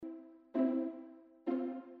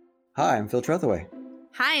Hi, I'm Phil Trethaway.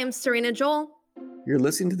 Hi, I'm Serena Joel. You're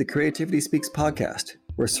listening to the Creativity Speaks podcast,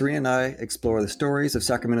 where Serena and I explore the stories of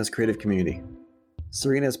Sacramento's creative community.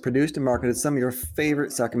 Serena has produced and marketed some of your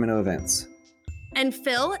favorite Sacramento events. And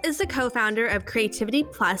Phil is the co-founder of Creativity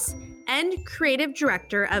Plus and creative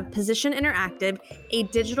director of Position Interactive, a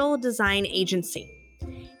digital design agency.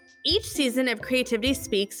 Each season of Creativity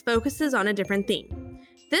Speaks focuses on a different theme.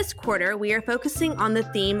 This quarter, we are focusing on the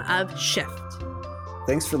theme of shift.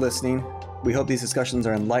 Thanks for listening. We hope these discussions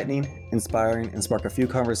are enlightening, inspiring, and spark a few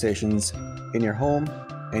conversations in your home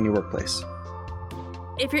and your workplace.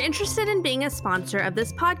 If you're interested in being a sponsor of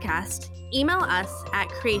this podcast, email us at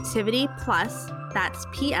creativityplus, that's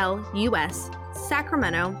P-L-U-S,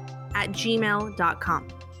 Sacramento, @gmail.com.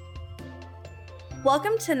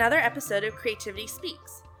 Welcome to another episode of Creativity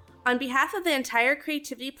Speaks. On behalf of the entire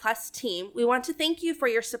Creativity Plus team, we want to thank you for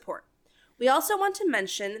your support. We also want to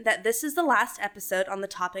mention that this is the last episode on the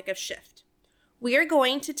topic of shift. We are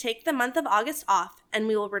going to take the month of August off, and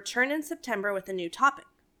we will return in September with a new topic.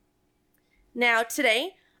 Now,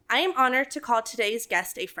 today, I am honored to call today's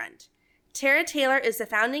guest a friend. Tara Taylor is the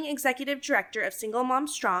founding executive director of Single Mom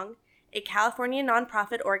Strong, a California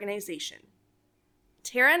nonprofit organization.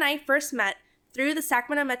 Tara and I first met through the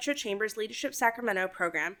Sacramento Metro Chamber's Leadership Sacramento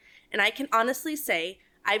program, and I can honestly say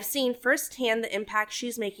I've seen firsthand the impact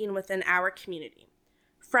she's making within our community.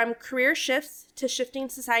 From career shifts to shifting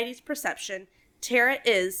society's perception, Tara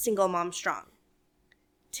is Single Mom Strong.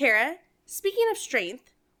 Tara, speaking of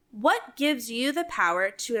strength, what gives you the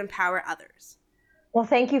power to empower others? Well,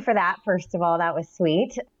 thank you for that. First of all, that was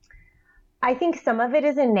sweet. I think some of it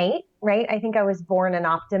is innate, right? I think I was born an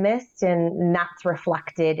optimist, and that's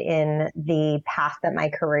reflected in the path that my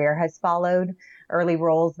career has followed. Early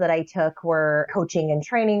roles that I took were coaching and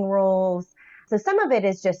training roles. So some of it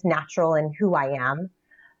is just natural in who I am.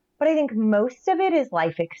 But I think most of it is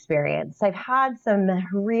life experience. I've had some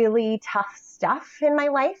really tough stuff in my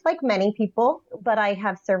life, like many people, but I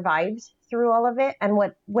have survived through all of it. And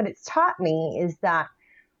what it's taught me is that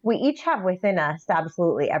we each have within us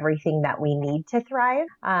absolutely everything that we need to thrive.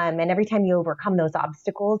 And every time you overcome those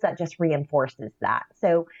obstacles, that just reinforces that.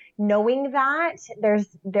 So knowing that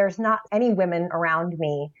there's not any women around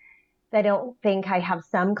me that I don't think I have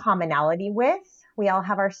some commonality with. We all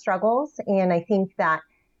have our struggles. And I think that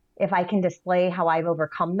if I can display how I've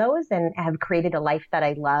overcome those and have created a life that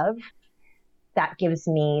I love, that gives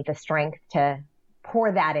me the strength to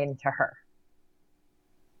pour that into her.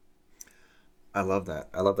 I love that.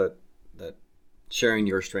 I love that sharing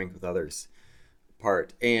your strength with others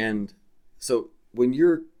part. And so when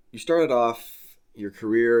you started off your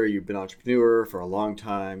career, you've been an entrepreneur for a long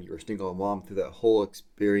time, you were a single mom through that whole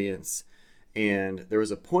experience, and there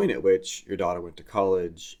was a point at which your daughter went to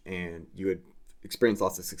college and you had experienced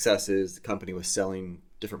lots of successes. The company was selling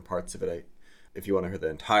different parts of it. If you want to hear the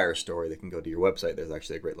entire story, they can go to your website. There's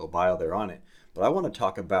actually a great little bio there on it. But I want to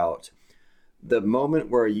talk about the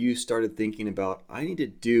moment where you started thinking about, I need to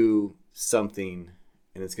do something,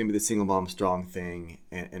 and it's going to be the Single Mom Strong thing.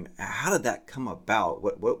 And how did that come about?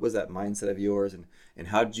 What was that mindset of yours? And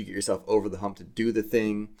how did you get yourself over the hump to do the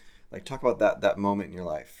thing? Like, talk about that moment in your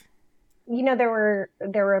life. You know, there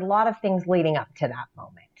were a lot of things leading up to that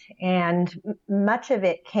moment. And much of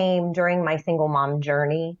it came during my single mom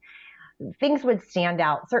journey. Things would stand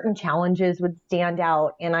out, certain challenges would stand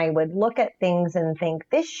out, and I would look at things and think,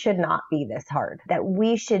 this should not be this hard, that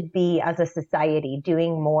we should be, as a society,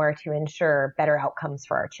 doing more to ensure better outcomes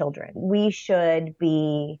for our children. We should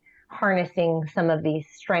be harnessing some of these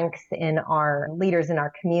strengths in our leaders in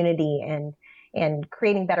our community and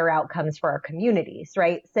creating better outcomes for our communities,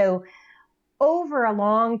 right? So over a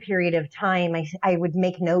long period of time, I would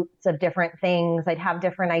make notes of different things. I'd have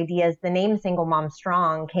different ideas. The name Single Mom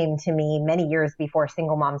Strong came to me many years before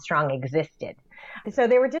Single Mom Strong existed. So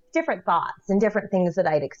there were just different thoughts and different things that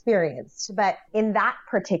I'd experienced. But in that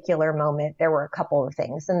particular moment, there were a couple of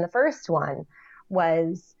things. And the first one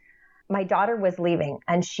was my daughter was leaving,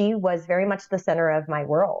 and she was very much the center of my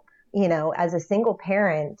world. You know, as a single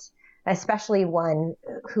parent, especially one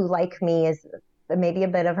who, like me, is maybe a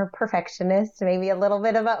bit of a perfectionist, maybe a little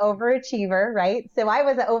bit of an overachiever, right? So I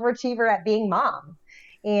was an overachiever at being mom.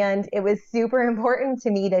 And it was super important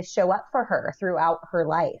to me to show up for her throughout her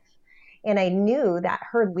life. And I knew that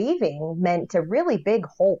her leaving meant a really big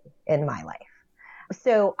hole in my life.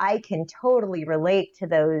 So I can totally relate to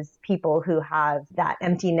those people who have that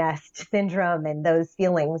empty nest syndrome and those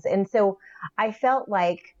feelings. And so I felt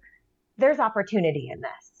like there's opportunity in this.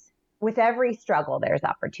 With every struggle, there's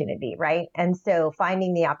opportunity, right? And so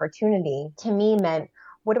finding the opportunity to me meant,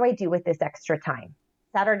 what do I do with this extra time?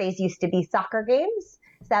 Saturdays used to be soccer games.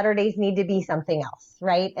 Saturdays need to be something else,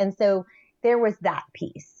 right? And so there was that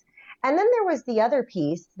piece. And then there was the other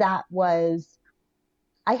piece that was,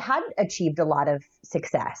 I had achieved a lot of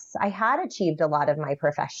success. I had achieved a lot of my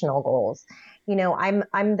professional goals. You know,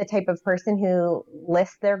 I'm the type of person who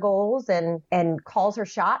lists their goals and calls her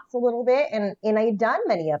shots a little bit. And I've done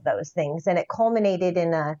many of those things. And it culminated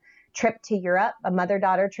in a trip to Europe, a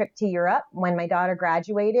mother-daughter trip to Europe when my daughter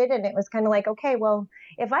graduated. And it was kind of like, okay, well,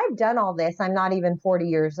 if I've done all this, I'm not even 40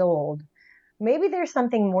 years old. Maybe there's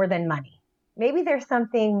something more than money. Maybe there's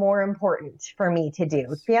something more important for me to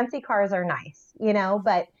do. Fancy cars are nice, you know,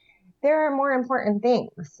 but there are more important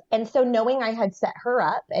things. And so knowing I had set her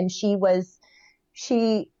up and she was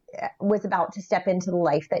about to step into the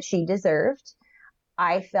life that she deserved,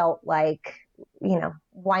 I felt like, you know,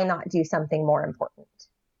 why not do something more important?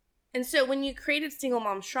 And so when you created Single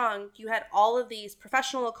Mom Strong, you had all of these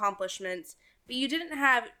professional accomplishments, but you didn't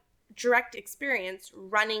have direct experience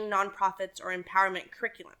running nonprofits or empowerment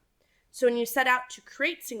curriculum. So when you set out to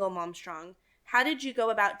create Single Mom Strong, how did you go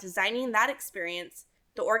about designing that experience,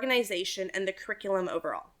 the organization, and the curriculum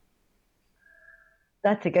overall?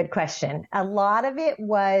 That's a good question. A lot of it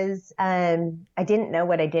was I didn't know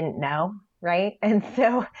what I didn't know, right? And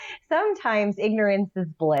so sometimes ignorance is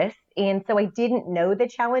bliss. And so I didn't know the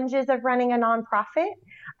challenges of running a nonprofit.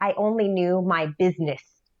 I only knew my business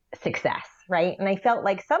success, right? And I felt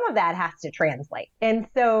like some of that has to translate. And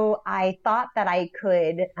so I thought that I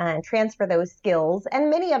could transfer those skills, and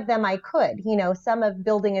many of them I could. You know, some of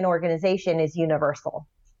building an organization is universal.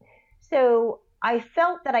 So I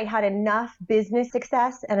felt that I had enough business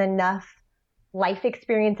success and enough life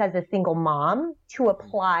experience as a single mom to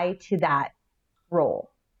apply to that role.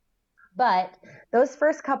 But those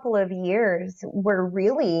first couple of years were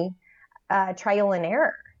really trial and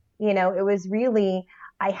error. You know, it was really,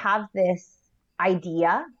 I have this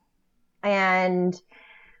idea and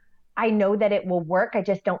I know that it will work. I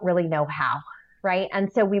just don't really know how, right?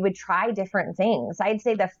 And so we would try different things. I'd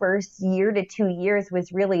say the first year to 2 years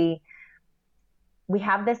was really, we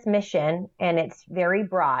have this mission and it's very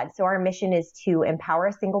broad. So our mission is to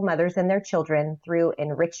empower single mothers and their children through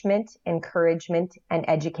enrichment, encouragement, and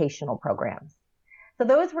educational programs. So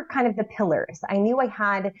those were kind of the pillars. I knew I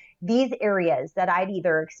had these areas that I'd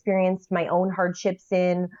either experienced my own hardships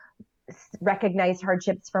in, recognized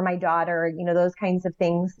hardships for my daughter, you know, those kinds of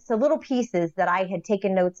things. So little pieces that I had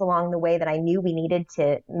taken notes along the way that I knew we needed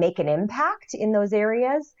to make an impact in those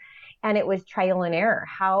areas. And it was trial and error.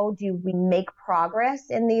 How do we make progress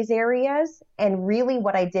in these areas? And really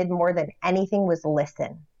what I did more than anything was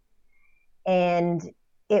listen. And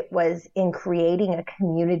it was in creating a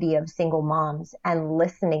community of single moms and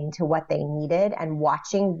listening to what they needed and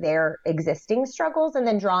watching their existing struggles and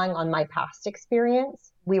then drawing on my past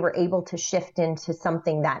experience, we were able to shift into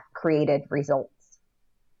something that created results.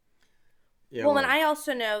 Yeah, well, and I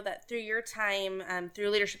also know that through your time, through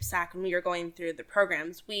Leadership SAC, when we were going through the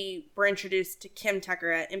programs, we were introduced to Kim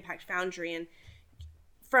Tucker at Impact Foundry. And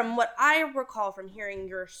from what I recall from hearing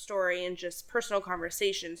your story and just personal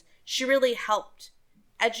conversations, she really helped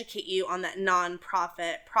educate you on that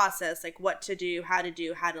nonprofit process, like what to do, how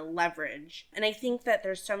to leverage. And I think that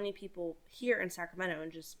there's so many people here in Sacramento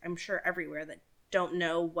and just, I'm sure everywhere, that don't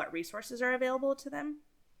know what resources are available to them.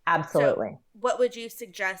 Absolutely. So what would you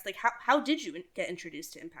suggest? Like, how did you get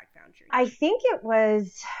introduced to Impact Foundry? I think it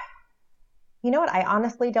was, you know what? I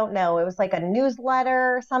honestly don't know. It was like a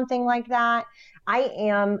newsletter or something like that. I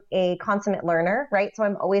am a consummate learner, right? So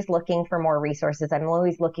I'm always looking for more resources. I'm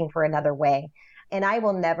always looking for another way. And I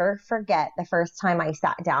will never forget the first time I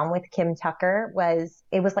sat down with Kim Tucker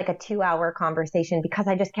it was like a 2-hour conversation because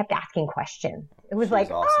I just kept asking questions. It was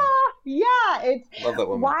like, awesome. Love that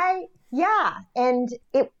woman. Why? Yeah. And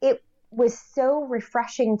it was so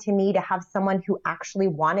refreshing to me to have someone who actually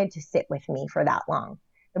wanted to sit with me for that long.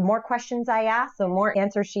 The more questions I asked, the more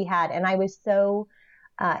answers she had. And I was so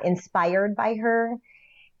inspired by her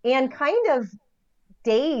and kind of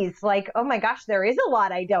dazed, like, oh my gosh, there is a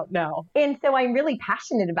lot I don't know. And so I'm really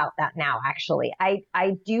passionate about that now, actually.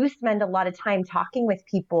 I do spend a lot of time talking with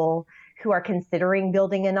people who are considering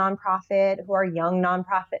building a nonprofit, who are young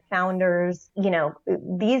nonprofit founders. You know,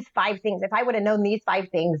 these 5 things, if I would have known these 5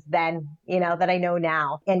 things then, you know, that I know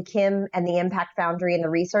now. And Kim and the Impact Foundry and the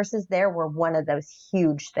resources there were one of those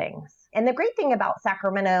huge things. And the great thing about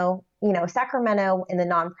Sacramento, you know, Sacramento in the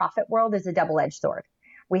nonprofit world is a double-edged sword.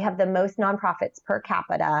 We have the most nonprofits per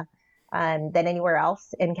capita than anywhere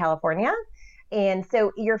else in California. And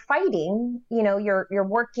so you're fighting, you know, you're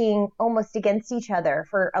working almost against each other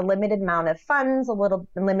for a limited amount of funds,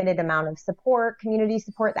 limited amount of support, community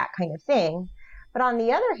support, that kind of thing. But on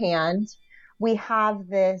the other hand, we have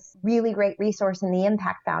this really great resource in the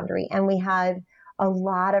Impact Foundry, and we had a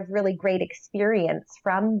lot of really great experience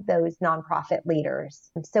from those nonprofit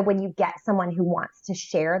leaders. So when you get someone who wants to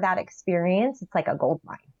share that experience, it's like a gold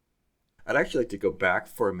mine. I'd actually like to go back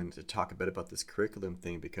for a minute to talk a bit about this curriculum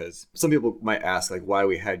thing, because some people might ask, like, why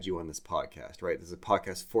we had you on this podcast, right? This is a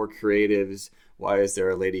podcast for creatives. Why is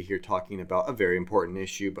there a lady here talking about a very important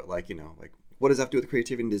issue, but like, what does that have to do with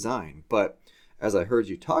creativity and design? But as I heard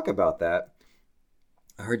you talk about that,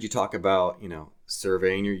 I heard you talk about,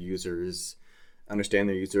 surveying your users, understand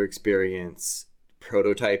their user experience,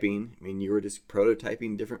 prototyping. I mean, you were just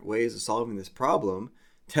prototyping different ways of solving this problem,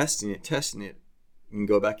 testing it, and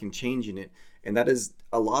go back and changing it. And that is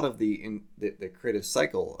a lot of the creative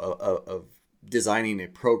cycle of designing a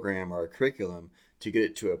program or a curriculum to get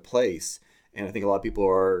it to a place. And I think a lot of people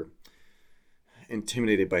are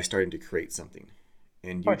intimidated by starting to create something.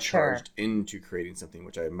 And you charged into creating something,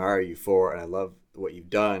 which I admire you for. And I love what you've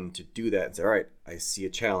done to do that and say, all right, I see a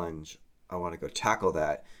challenge. I want to go tackle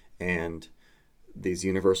that. And these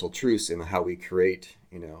universal truths in how we create,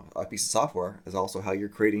 a piece of software is also how you're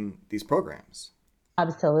creating these programs.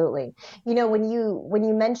 Absolutely. When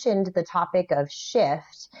you mentioned the topic of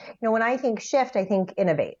shift, when I think shift, I think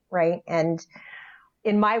innovate, right? And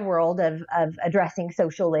in my world of addressing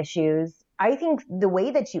social issues, I think the way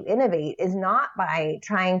that you innovate is not by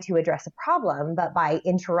trying to address a problem, but by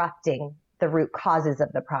interrupting the root causes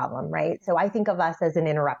of the problem, right? So I think of us as an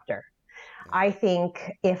interrupter. I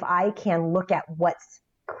think if I can look at what's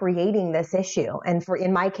creating this issue, and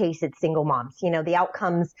in my case, it's single moms, the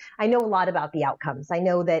outcomes, I know a lot about the outcomes. I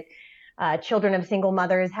know that children of single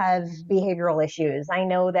mothers have behavioral issues. I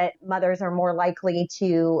know that mothers are more likely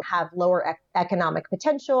to have lower economic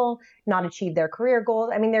potential, not achieve their career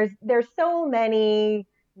goals. I mean, there's so many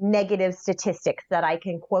negative statistics that I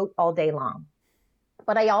can quote all day long.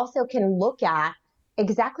 But I also can look at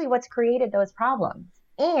exactly what's created those problems.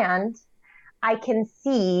 And I can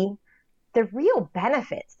see the real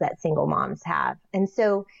benefits that single moms have. And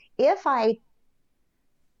so if I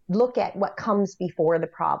look at what comes before the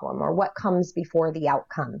problem or what comes before the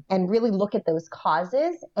outcome and really look at those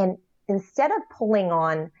causes, and instead of pulling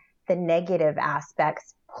on the negative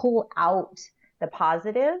aspects, pull out the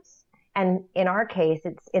positives. And in our case,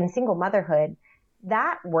 it's in single motherhood,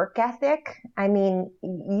 that work ethic, I mean,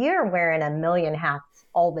 you're wearing a million hats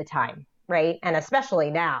all the time, right? And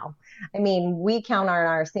especially now. I mean, we count on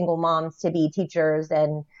our single moms to be teachers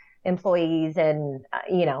and employees and,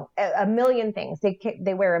 a million things.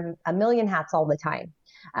 They wear a million hats all the time.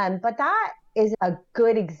 But that is a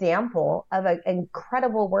good example of an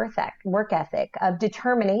incredible work ethic, of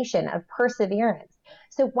determination, of perseverance.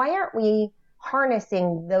 So why aren't we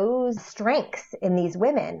harnessing those strengths in these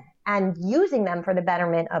women and using them for the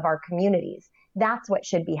betterment of our communities? That's what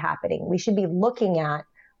should be happening. We should be looking at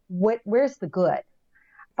where's the good,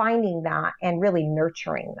 finding that and really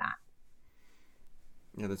nurturing that.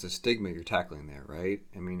 Yeah, there's a stigma you're tackling there, right?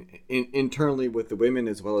 I mean, internally with the women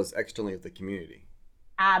as well as externally with the community.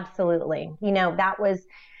 Absolutely. That was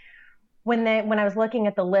when I was looking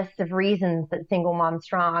at the list of reasons that Single Mom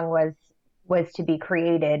Strong was to be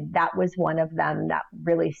created, that was one of them that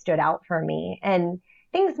really stood out for me. And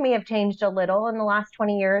things may have changed a little in the last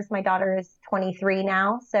 20 years. My daughter is 23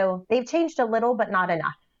 now, so they've changed a little, but not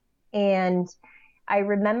enough. And I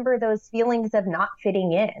remember those feelings of not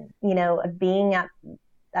fitting in, of being at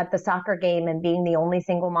the soccer game and being the only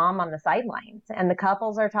single mom on the sidelines. And the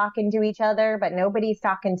couples are talking to each other, but nobody's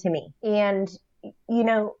talking to me. And,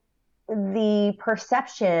 the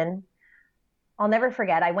perception, I'll never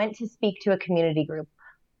forget, I went to speak to a community group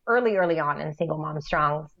early on in Single Mom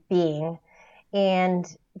Strong's being. And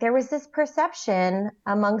there was this perception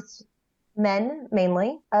amongst men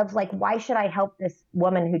mainly of like, why should I help this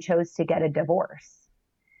woman who chose to get a divorce?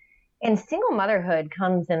 And single motherhood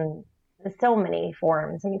comes in so many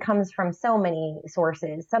forms. I mean, it comes from so many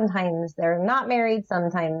sources. Sometimes they're not married.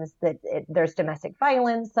 Sometimes there's domestic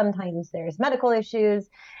violence. Sometimes there's medical issues.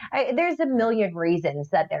 There's a million reasons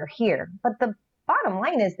that they're here. But the bottom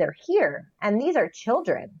line is they're here. And these are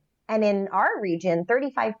children. And in our region,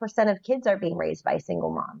 35% of kids are being raised by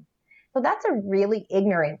single moms. So that's a really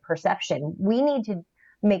ignorant perception. We need to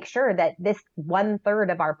make sure that this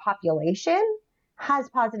 1/3 of our population has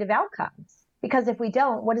positive outcomes. Because if we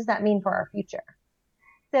don't, what does that mean for our future?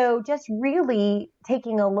 So just really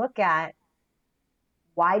taking a look at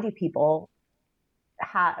why do people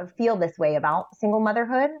feel this way about single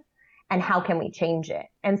motherhood and how can we change it?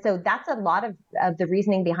 And so that's a lot of the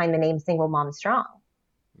reasoning behind the name Single Mom Strong.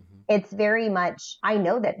 Mm-hmm. It's very much, I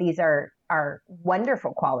know that these are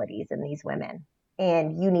wonderful qualities in these women,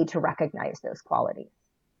 and you need to recognize those qualities.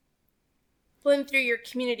 Well, through your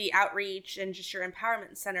community outreach and just your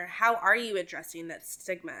empowerment center, how are you addressing that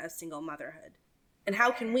stigma of single motherhood? And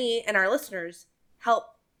how can we and our listeners help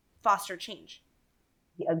foster change?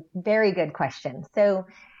 A very good question. So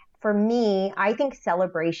for me, I think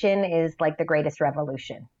celebration is like the greatest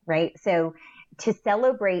revolution, right? So to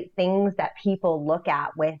celebrate things that people look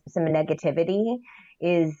at with some negativity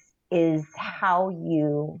is how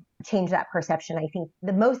you change that perception. I think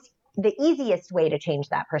the easiest way to change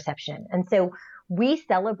that perception. And so we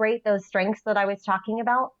celebrate those strengths that I was talking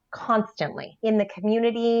about constantly. In the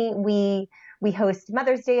community, we host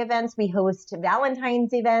Mother's Day events, we host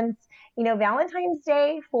Valentine's events. You know, Valentine's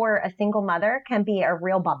Day for a single mother can be a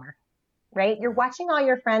real bummer, right? You're watching all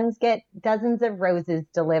your friends get dozens of roses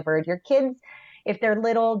delivered. Your kids, if they're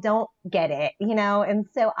little, don't get it, you know? And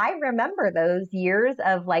so I remember those years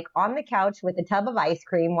of like on the couch with a tub of ice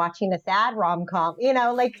cream, watching a sad rom-com, you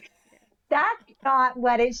know, like that's not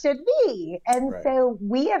what it should be. And Right. So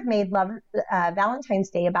we have made Valentine's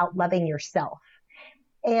Day about loving yourself.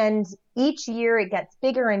 And each year it gets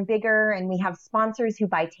bigger and bigger, and we have sponsors who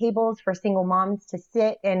buy tables for single moms to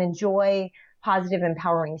sit and enjoy positive,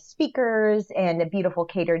 empowering speakers and a beautiful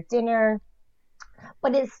catered dinner.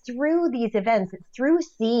 But it's through these events, it's through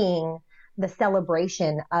seeing the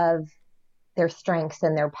celebration of their strengths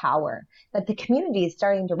and their power that the community is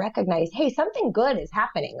starting to recognize, hey, something good is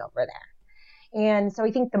happening over there. And so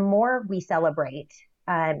I think the more we celebrate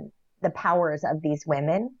the powers of these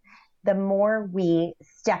women, the more we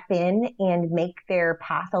step in and make their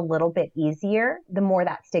path a little bit easier, the more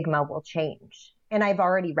that stigma will change. And I've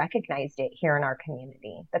already recognized it here in our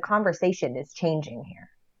community. The conversation is changing here.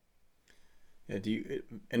 Yeah, do you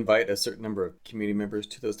invite a certain number of community members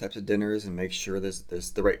to those types of dinners and make sure there's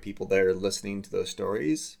the right people there listening to those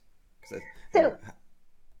stories?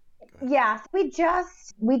 Yes, we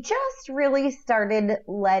just really started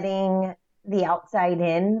letting the outside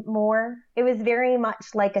in more. It was very much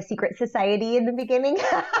like a secret society in the beginning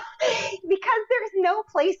because there's no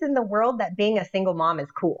place in the world that being a single mom is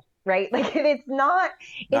cool, right? Like it's not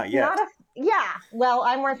well,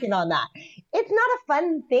 I'm working on that. It's not a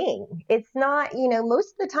fun thing. It's not,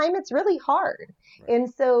 most of the time it's really hard. Right.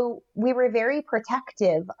 And so we were very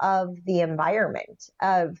protective of the environment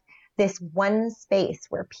of this one space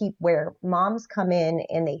where moms come in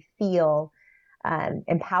and they feel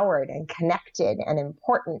empowered and connected and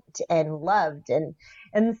important and loved.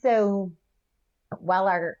 And so while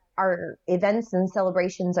our events and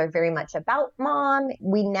celebrations are very much about mom,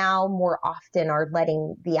 we now more often are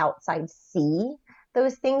letting the outside see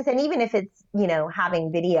those things. And even if it's,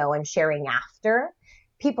 having video and sharing after,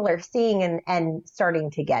 people are seeing and starting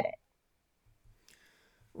to get it.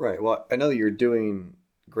 Right. Well, I know you're doing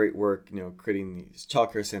great work, creating these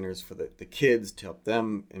childcare centers for the kids to help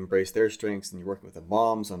them embrace their strengths, and you're working with the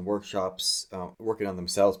moms on workshops, working on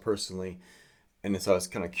themselves personally. And so I was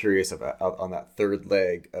kind of curious about on that third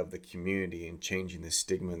leg of the community and changing the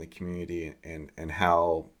stigma in the community and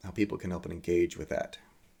how people can help and engage with that.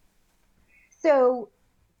 So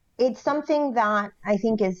it's something that I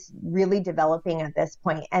think is really developing at this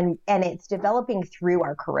point, and it's developing through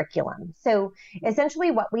our curriculum. So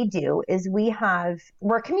essentially what we do is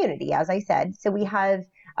we're a community, as I said. So we have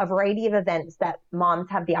a variety of events that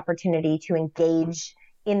moms have the opportunity to engage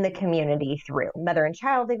in the community through mother and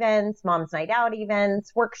child events, mom's night out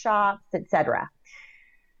events, workshops, etc.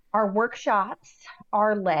 Our workshops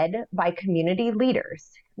are led by community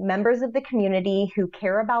leaders, members of the community who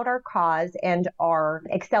care about our cause and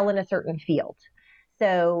excel in a certain field.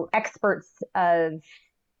 So experts of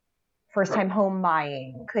first-time home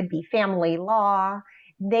buying, could be family law.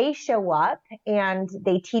 They show up and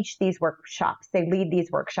they teach these workshops. They lead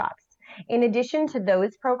these workshops. In addition to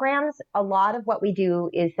those programs, a lot of what we do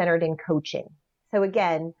is centered in coaching. So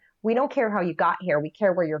again, we don't care how you got here, we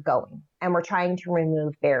care where you're going. And we're trying to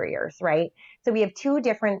remove barriers, right? So we have two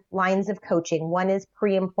different lines of coaching. One is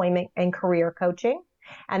pre-employment and career coaching,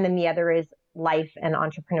 and then the other is life and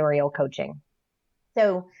entrepreneurial coaching.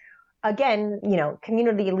 So again,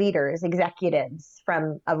 community leaders, executives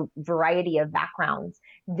from a variety of backgrounds,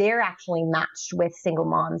 they're actually matched with single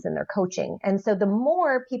moms in their coaching. And so the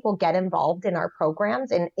more people get involved in our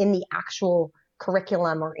programs and in the actual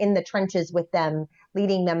curriculum or in the trenches with them,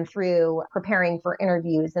 leading them through preparing for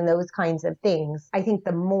interviews and those kinds of things, I think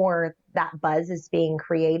the more that buzz is being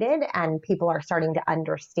created and people are starting to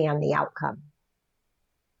understand the outcome.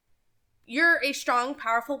 You're a strong,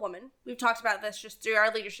 powerful woman. We've talked about this just through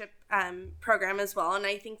our leadership program as well. And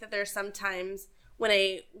I think that there's sometimes when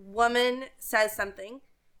a woman says something,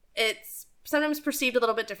 it's sometimes perceived a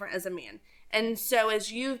little bit different as a man. And so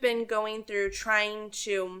as you've been going through trying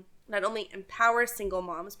to not only empower single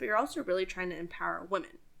moms, but you're also really trying to empower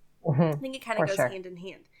women. Mm-hmm. I think it kind of goes sure. hand in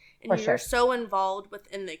hand. And For you're sure. so involved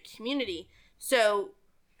within the community. So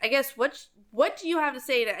I guess what do you have to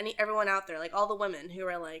say to everyone out there, like all the women who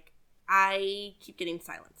are like, I keep getting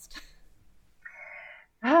silenced?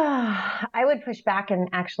 I would push back and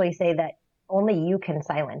actually say that only you can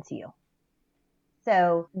silence you.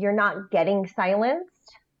 So you're not getting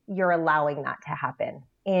silenced, you're allowing that to happen.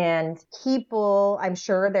 And people, I'm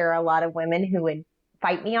sure there are a lot of women who would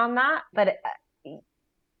fight me on that, but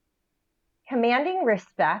commanding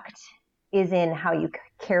respect is in how you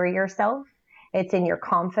carry yourself. It's in your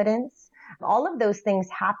confidence. All of those things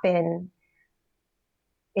happen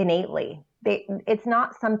innately. It's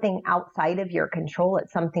not something outside of your control.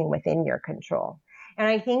 It's something within your control. And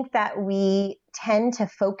I think that we tend to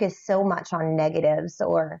focus so much on negatives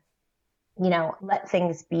or, let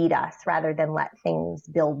things beat us rather than let things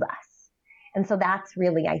build us. And so that's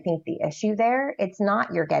really, I think, the issue there. It's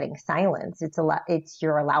not you're getting silenced. It's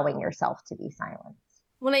you're allowing yourself to be silenced.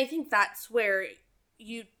 Well, I think that's where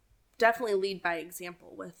you definitely lead by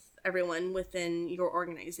example with everyone within your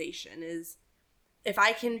organization is, if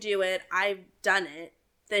I can do it, I've done it,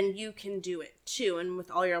 then you can do it too. And with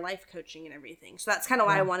all your life coaching and everything. So that's kind of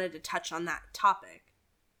why I wanted to touch on that topic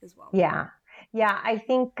as well. Yeah. I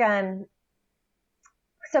think,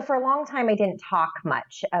 so for a long time, I didn't talk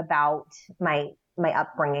much about my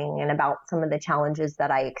upbringing and about some of the challenges that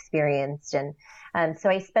I experienced. And so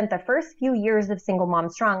I spent the first few years of Single Mom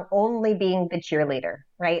Strong only being the cheerleader,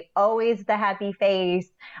 right? Always the happy face,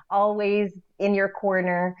 always in your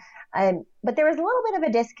corner. But there was a little bit of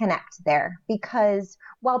a disconnect there because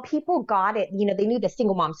while people got it, they knew the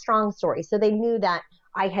Single Mom Strong story. So they knew that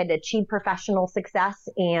I had achieved professional success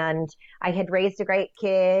and I had raised a great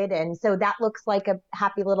kid. And so that looks like a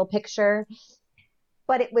happy little picture.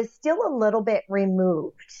 But it was still a little bit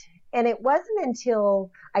removed. And it wasn't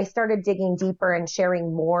until I started digging deeper and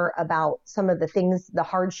sharing more about some of the things, the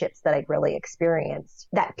hardships that I'd really experienced,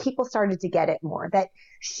 that people started to get it more, that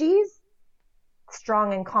she's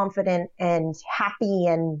strong and confident and happy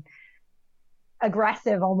and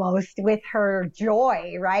aggressive almost with her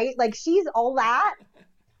joy, right? Like she's all that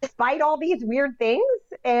despite all these weird things.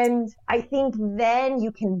 And I think then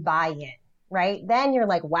you can buy in, right? Then you're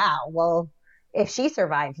like, wow, well, if she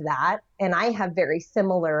survived that and I have very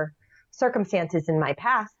similar circumstances in my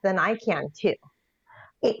past, then I can too.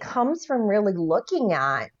 It comes from really looking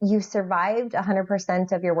at you survived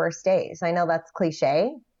 100% of your worst days. I know that's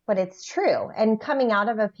cliche, but it's true. And coming out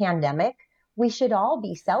of a pandemic, we should all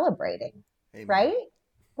be celebrating, Amen. Right?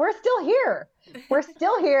 We're still here. We're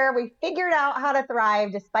still here. We figured out how to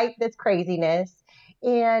thrive despite this craziness.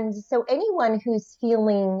 And so anyone who's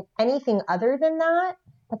feeling anything other than that,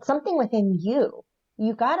 that's something within you.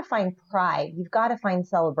 You've got to find pride. You've got to find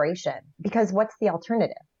celebration because what's the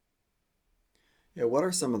alternative? Yeah, what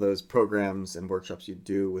are some of those programs and workshops you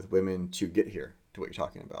do with women to get here to what you're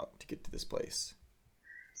talking about, to get to this place?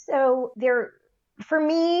 So for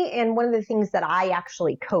me, and one of the things that I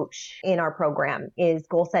actually coach in our program is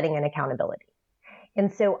goal setting and accountability.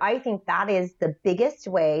 And so I think that is the biggest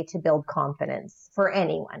way to build confidence for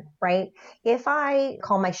anyone, right? If I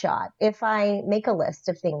call my shot, if I make a list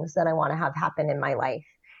of things that I want to have happen in my life,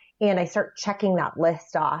 and I start checking that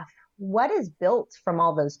list off, what is built from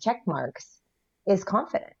all those check marks is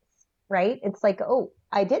confidence, right? It's like, oh,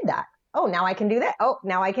 I did that. Oh, now I can do that. Oh,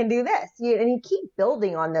 now I can do this. And you keep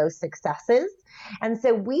building on those successes. And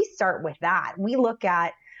so we start with that. We look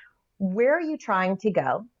at where are you trying to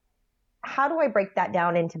go? How do I break that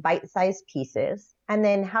down into bite-sized pieces? And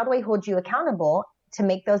then how do I hold you accountable to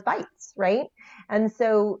make those bites, right? And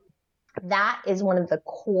so that is one of the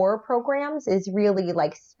core programs, is really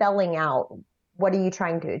like spelling out what are you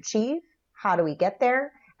trying to achieve? How do we get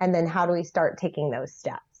there? And then how do we start taking those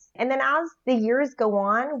steps? And then as the years go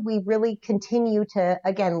on, we really continue to,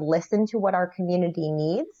 again, listen to what our community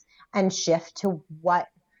needs and shift to what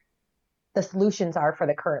the solutions are for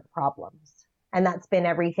the current problems. And that's been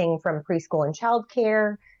everything from preschool and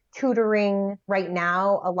childcare, tutoring. Right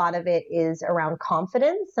now, a lot of it is around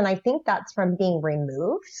confidence. And I think that's from being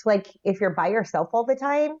removed. Like if you're by yourself all the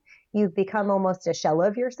time, you've become almost a shell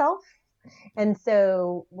of yourself. And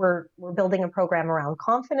so we're building a program around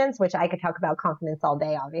confidence, which I could talk about confidence all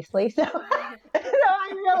day, obviously. So, so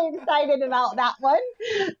I'm really excited about that one.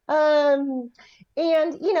 And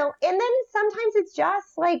then sometimes it's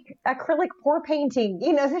just like acrylic pour painting.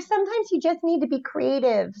 Sometimes you just need to be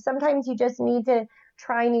creative. Sometimes you just need to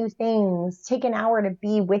try new things, take an hour to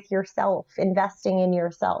be with yourself, investing in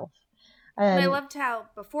yourself. And I loved how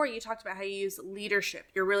before you talked about how you use leadership.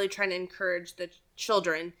 You're really trying to encourage the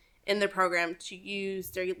children in the program to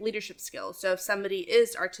use their leadership skills. So if somebody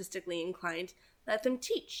is artistically inclined, let them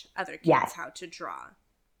teach other kids Yes. how to draw.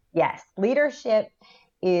 Yes, leadership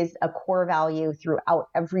is a core value throughout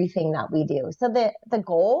everything that we do. So the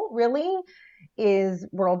goal really is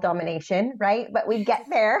world domination, right? But we get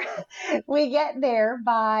there, we get there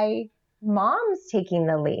by moms taking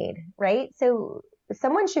the lead, right? So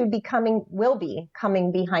someone will be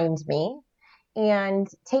coming behind me and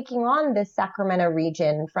taking on this Sacramento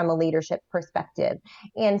region from a leadership perspective.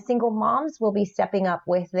 And single moms will be stepping up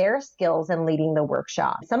with their skills and leading the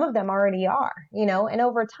workshop. Some of them already are, and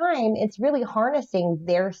over time, it's really harnessing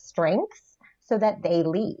their strengths so that they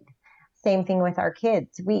lead. Same thing with our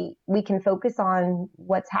kids. We can focus on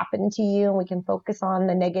what's happened to you, and we can focus on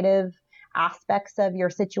the negative aspects of your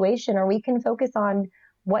situation, or we can focus on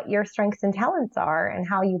what your strengths and talents are and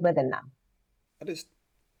how you live in them. I just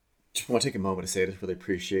want to take a moment to say I just really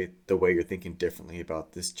appreciate the way you're thinking differently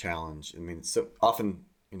about this challenge. I mean, so often,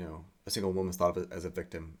 a single woman's thought of it as a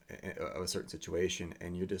victim of a certain situation,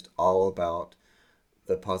 and you're just all about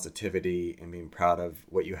the positivity and being proud of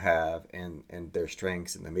what you have and their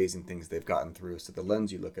strengths and the amazing things they've gotten through. So the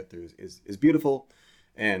lens you look at through is beautiful,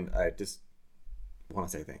 and I just want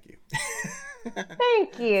to say thank you.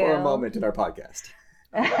 Thank you. For a moment in our podcast.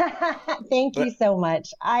 Thank you so much.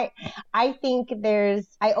 I think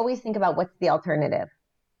I always think about what's the alternative.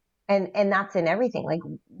 And that's in everything. Like,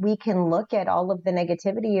 we can look at all of the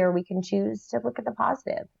negativity, or we can choose to look at the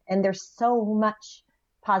positive. And there's so much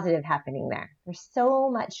positive happening there. There's so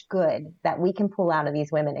much good that we can pull out of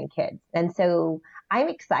these women and kids. And so I'm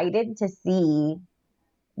excited to see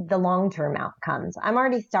the long-term outcomes. I'm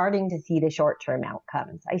already starting to see the short-term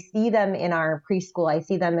outcomes. I see them in our preschool. I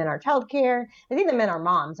see them in our childcare. I see them in our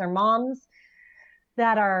moms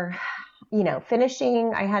that are,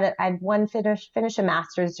 finishing. I had one finish a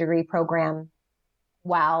master's degree program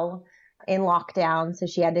while in lockdown. So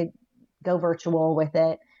she had to go virtual with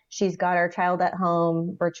it. She's got our child at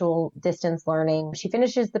home, virtual distance learning. She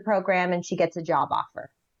finishes the program and she gets a job offer.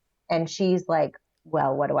 And she's like,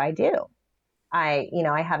 well, what do I do? I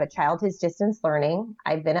have a child who's distance learning.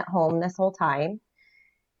 I've been at home this whole time.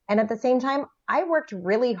 And at the same time, I worked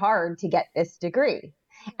really hard to get this degree.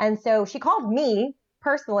 And so she called me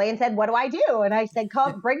personally and said, what do I do? And I said,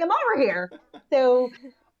 come bring them over here. So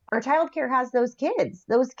our childcare has those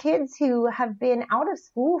kids who have been out of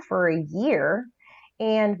school for a year,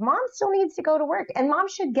 and mom still needs to go to work, and mom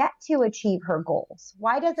should get to achieve her goals.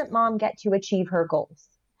 Why doesn't mom get to achieve her goals?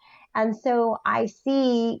 And so I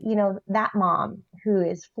see, that mom who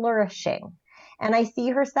is flourishing, and I see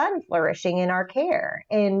her son flourishing in our care.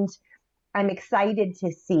 And I'm excited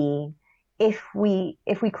to see if we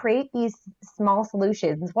create these small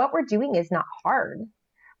solutions. What we're doing is not hard,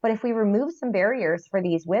 but if we remove some barriers for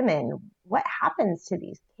these women, what happens to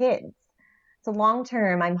these kids? So long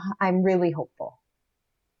term, I'm really hopeful.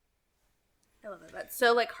 I love it. That's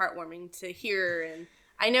so heartwarming to hear. And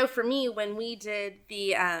I know for me, when we did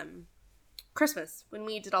the Christmas, when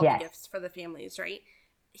we did all the gifts for the families, right?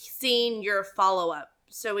 Seeing your follow-up.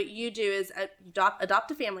 So what you do is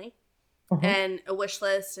adopt a family and a wish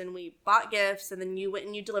list, and we bought gifts, and then you went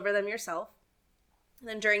and you deliver them yourself. And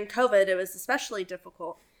then during COVID, it was especially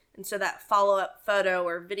difficult. And so that follow-up photo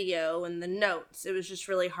or video and the notes, it was just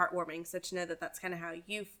really heartwarming. So to know that that's kind of how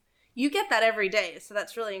you get that every day. So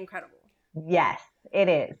that's really incredible. Yes, it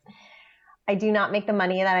is. I do not make the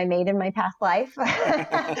money that I made in my past life,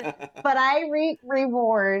 but I reap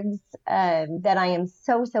rewards that I am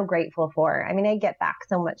so, so grateful for. I mean, I get back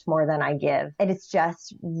so much more than I give. And it's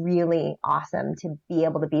just really awesome to be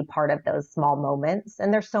able to be part of those small moments.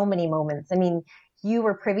 And there's so many moments. I mean, you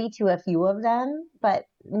were privy to a few of them, but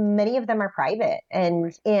many of them are private.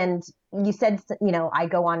 And you said, I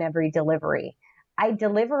go on every delivery. I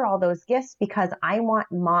deliver all those gifts because I want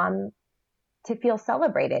mom to feel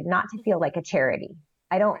celebrated, not to feel like a charity.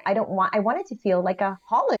 I want it to feel like a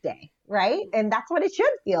holiday, right? And that's what it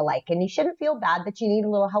should feel like. And you shouldn't feel bad that you need a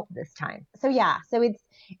little help this time. So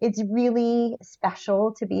it's really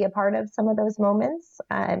special to be a part of some of those moments,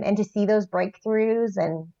 and to see those breakthroughs.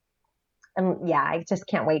 And I just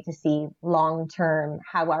can't wait to see long-term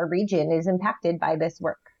how our region is impacted by this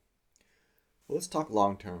work. Well, let's talk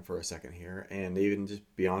long-term for a second here, and even just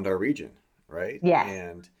beyond our region, right? Yes.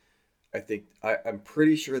 And I think I'm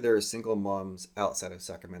pretty sure there are single moms outside of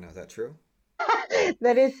Sacramento. Is that true?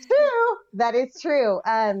 That is true.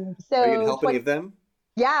 So are you going to help any of them?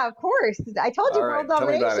 Yeah, of course. I told you, world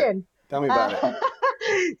domination. Tell me about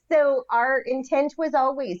it. So our intent was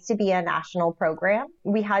always to be a national program.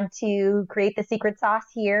 We had to create the secret sauce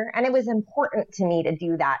here, and it was important to me to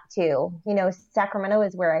do that too. Sacramento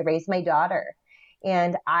is where I raised my daughter.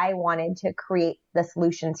 And I wanted to create the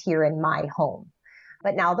solutions here in my home.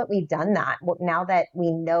 But now that we've done that, now that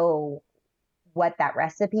we know what that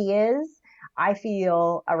recipe is, I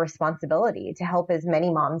feel a responsibility to help as many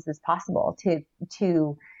moms as possible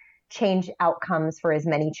to change outcomes for as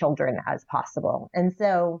many children as possible. And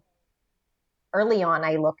so early on,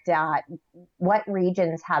 I looked at what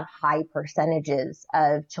regions have high percentages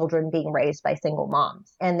of children being raised by single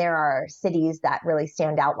moms. And there are cities that really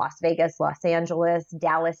stand out: Las Vegas, Los Angeles,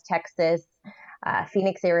 Dallas, Texas,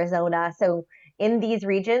 Phoenix, Arizona. So in these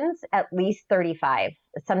regions, at least 35,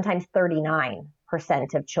 sometimes 39%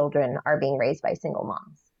 of children are being raised by single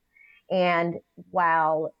moms. And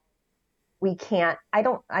while we can't, I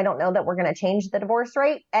don't know that we're going to change the divorce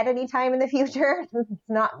rate at any time in the future. It's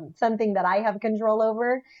not something that I have control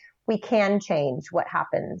over. We can change what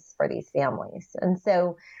happens for these families. And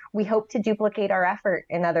so we hope to duplicate our effort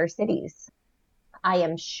in other cities. I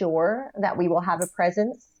am sure that we will have a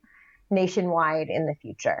presence nationwide in the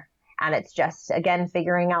future. And it's just, again,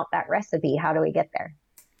 figuring out that recipe. How do we get there?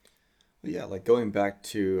 Yeah, like going back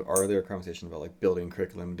to our earlier conversation about like building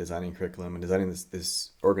curriculum, and designing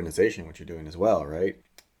this organization, which you're doing as well, right?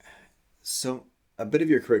 So a bit of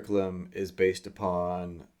your curriculum is based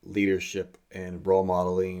upon leadership and role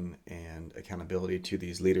modeling and accountability to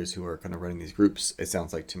these leaders who are kind of running these groups. It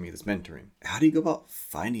sounds like to me this mentoring. How do you go about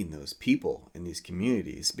finding those people in these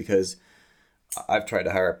communities? Because I've tried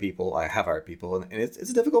to hire people, I have hired people, and it's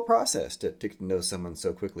a difficult process to get to know someone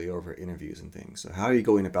so quickly over interviews and things. So how are you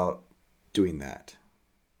going about doing that?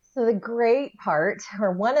 So the great part,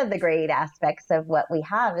 or one of the great aspects of what we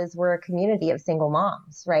have, is we're a community of single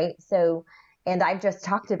moms, right? So, and I've just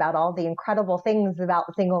talked about all the incredible things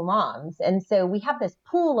about single moms. And so we have this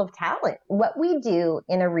pool of talent. What we do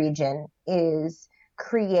in a region is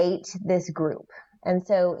create this group. And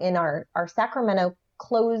so in our Sacramento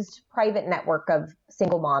closed private network of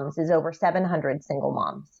single moms is over 700 single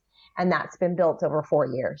moms. And that's been built over 4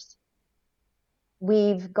 years.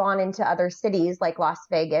 We've gone into other cities like Las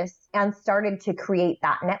Vegas and started to create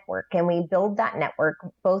that network. And we build that network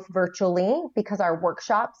both virtually, because our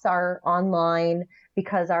workshops are online,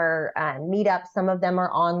 because our meetups, some of them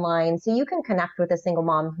are online. So you can connect with a single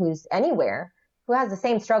mom who's anywhere, who has the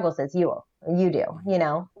same struggles as you do. You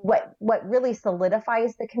know, what really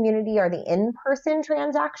solidifies the community are the in-person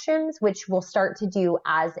transactions, which we'll start to do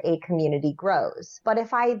as a community grows. But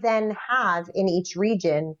if I then have in each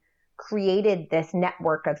region created this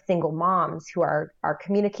network of single moms who are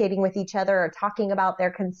communicating with each other, or talking about their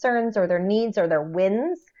concerns or their needs or their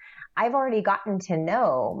wins, I've already gotten to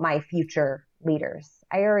know my future leaders.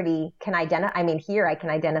 I already can here I can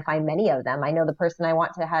identify many of them. I know the person I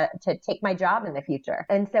want to take my job in the future.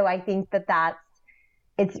 And so I think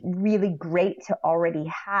it's really great to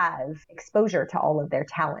already have exposure to all of their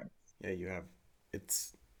talents. Yeah,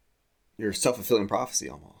 it's your self-fulfilling prophecy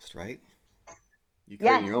almost, right? You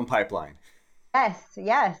create your own pipeline.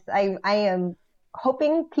 Yes. I am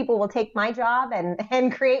hoping people will take my job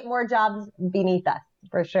and create more jobs beneath us,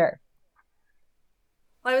 for sure.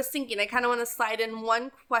 Well, I was thinking, I kind of want to slide in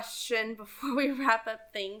one question before we wrap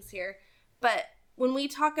up things here. But when we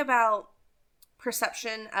talk about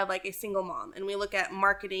perception of like a single mom, and we look at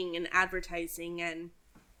marketing and advertising and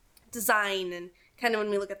design, and kind of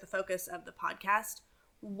when we look at the focus of the podcast,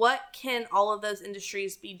 what can all of those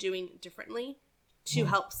industries be doing differently to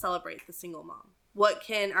help celebrate the single mom? What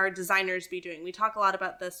can our designers be doing? We talk a lot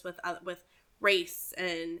about this with race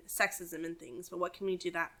and sexism and things, but what can we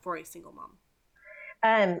do that for a single mom?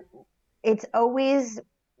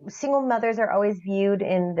 Single mothers are always viewed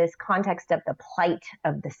in this context of the plight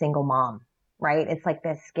of the single mom, right? It's like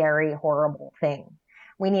this scary, horrible thing.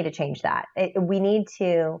 We need to change that.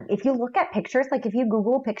 If you look at pictures, like if you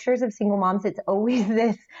Google pictures of single moms, it's always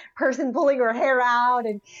this person pulling her hair out.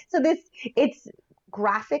 And so it's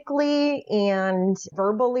graphically and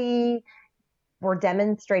verbally, we're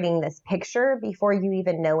demonstrating this picture before you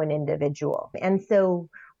even know an individual. And so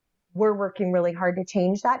we're working really hard to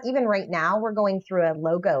change that. Even right now, we're going through a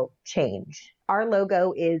logo change. Our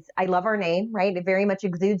logo is, I love our name, right? It very much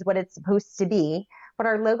exudes what it's supposed to be. But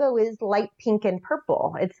our logo is light pink and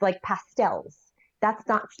purple. It's like pastels. That's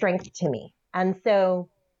not strength to me. And so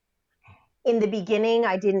in the beginning,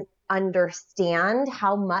 I didn't understand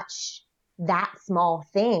how much that small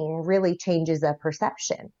thing really changes a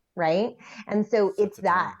perception, right? And so it's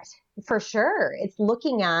that. For sure. It's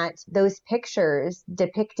looking at those pictures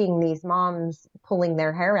depicting these moms pulling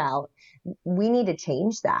their hair out. We need to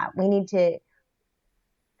change that. We need to,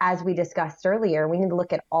 as we discussed earlier, we need to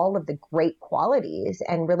look at all of the great qualities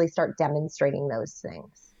and really start demonstrating those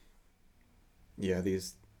things. Yeah,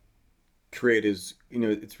 these creatives,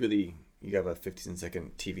 it's really you have a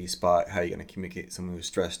 15-second TV spot. How are you going to communicate to someone who's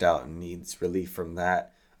stressed out and needs relief from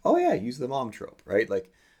that? Oh yeah, use the mom trope, right?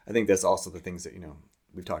 Like, I think that's also the things that,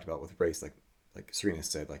 we've talked about with race, like Serena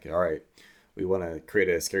said, like, all right, we want to create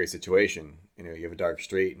a scary situation. You have a dark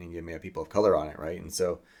street and you may have people of color on it, right? And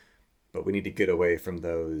so, but we need to get away from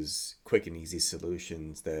those quick and easy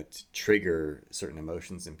solutions that trigger certain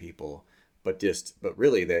emotions in people, but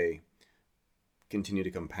really they continue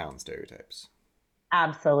to compound stereotypes.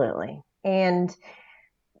 Absolutely. And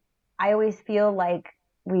I always feel like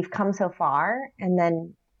we've come so far and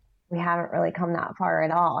then we haven't really come that far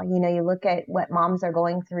at all. You look at what moms are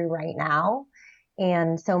going through right now,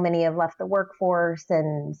 and so many have left the workforce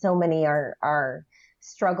and so many are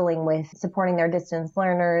struggling with supporting their distance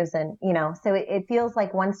learners. And, so it feels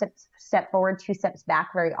like one step forward, two steps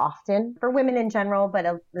back very often for women in general,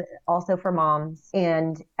 but also for moms.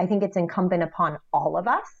 And I think it's incumbent upon all of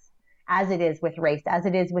us, as it is with race, as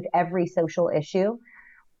it is with every social issue.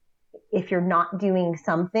 If you're not doing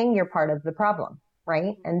something, you're part of the problem,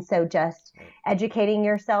 right? And so just educating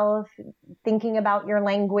yourself, thinking about your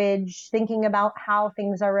language, thinking about how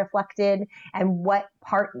things are reflected and what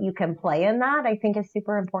part you can play in that, I think is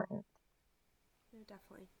super important. Yeah,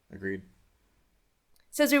 definitely. Agreed.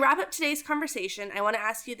 So as we wrap up today's conversation, I want to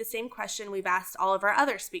ask you the same question we've asked all of our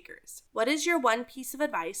other speakers. What is your one piece of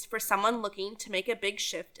advice for someone looking to make a big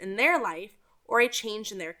shift in their life or a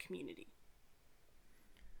change in their community?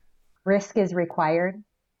 Risk is required.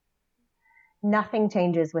 Nothing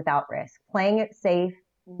changes without risk. Playing it safe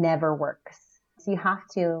never works. So you have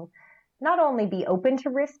to not only be open to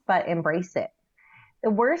risk, but embrace it. The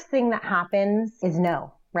worst thing that happens is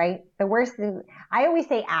no, right? The worst thing, I always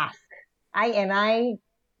say ask. I am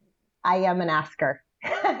an asker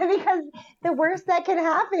because the worst that can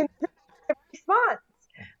happen is a response.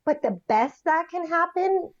 But the best that can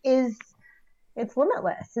happen is it's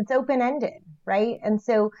limitless. It's open-ended, right? And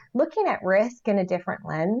so looking at risk in a different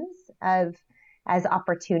lens as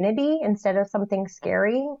opportunity instead of something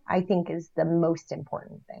scary, I think is the most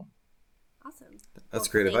important thing. Awesome. That's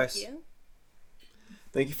great advice.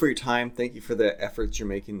 Thank you for your time. Thank you for the efforts you're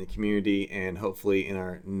making in the community and hopefully in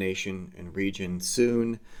our nation and region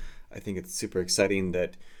soon. I think it's super exciting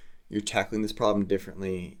that you're tackling this problem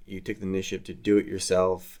differently. You take the initiative to do it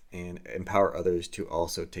yourself and empower others to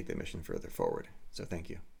also take the mission further forward. So thank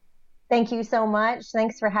you. Thank you so much.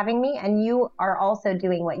 Thanks for having me. And you are also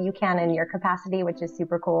doing what you can in your capacity, which is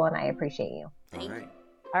super cool. And I appreciate you.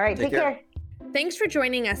 All right. Take care. Thanks for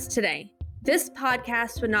joining us today. This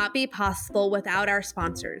podcast would not be possible without our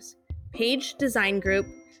sponsors, Page Design Group,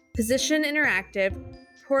 Position Interactive,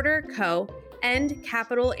 Porter Co., and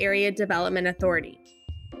Capital Area Development Authority.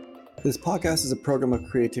 This podcast is a program of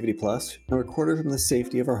Creativity Plus and recorded from the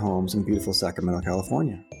safety of our homes in beautiful Sacramento,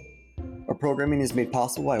 California. Our programming is made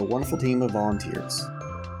possible by a wonderful team of volunteers.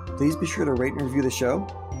 Please be sure to rate and review the show.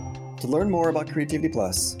 To learn more about Creativity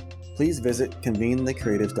Plus, please visit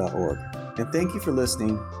convenethecreatives.org. And thank you for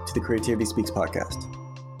listening to the Creativity Speaks podcast.